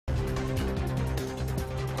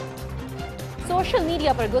Social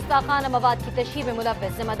media पर गुस्ताखाना मवाद की तशहीर में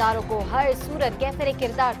मुलव्वस जिम्मेदारों को हर सूरत गैफरे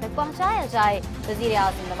किरदार तक पहुँचाया जाए। वज़ीर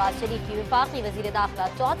आज़म नवाज शरीफ की वफाकी वज़ीर दाखिला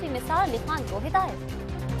चौधरी निसार अली खान को हिदायत।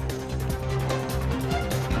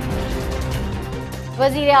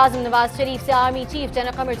 वज़ीर आज़म नवाज शरीफ से army chief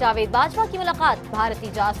general Qamar Javed Bajwa की मुलाकात।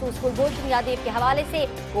 भारतीय जासूस कुलभूषण यादव के हवाले से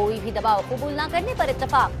कोई भी दबाव कबूल न करने पर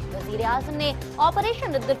इत्तफाक। वज़ीर आज़म ने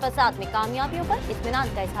ऑपरेशन रद्दुल फसाद में कामयाबियों पर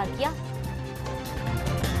इत्मीनान का इजहार किया।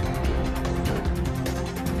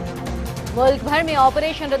 मुल्क भर में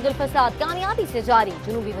ऑपरेशन रद्दुल फसाद कामयाबी से जारी।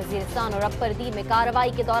 जनूबी वजीरिस्तान और अपर दी में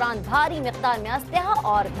कार्रवाई के दौरान भारी मिकदार में असलहा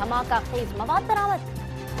और धमाका खेज मवाद बरामद।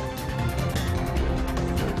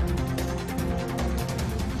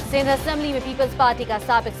 सिंध असेंबली में पीपल्स पार्टी का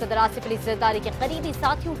साबिक सदर आसिफ अली जरदारी के करीबी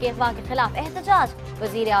साथियों के अगवा के खिलाफ एहतजाज।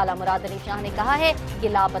 वजीर आला मुराद अली शाह ने कहा है कि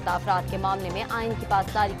लापता अफराद के मामले में आइन की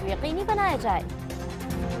पासदारी को यकीनी बनाया जाए।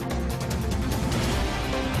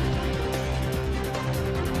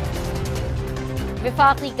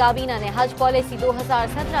 विफाकी काबीना ने हज पॉलिसी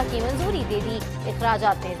 2017 की मंजूरी दे दी।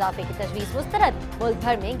 इखराजात में इजाफे की तजवीज़ मुस्तरद। मुल्क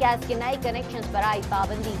भर में गैस के नए कनेक्शन पर आई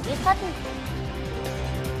पाबंदी भी खत्म।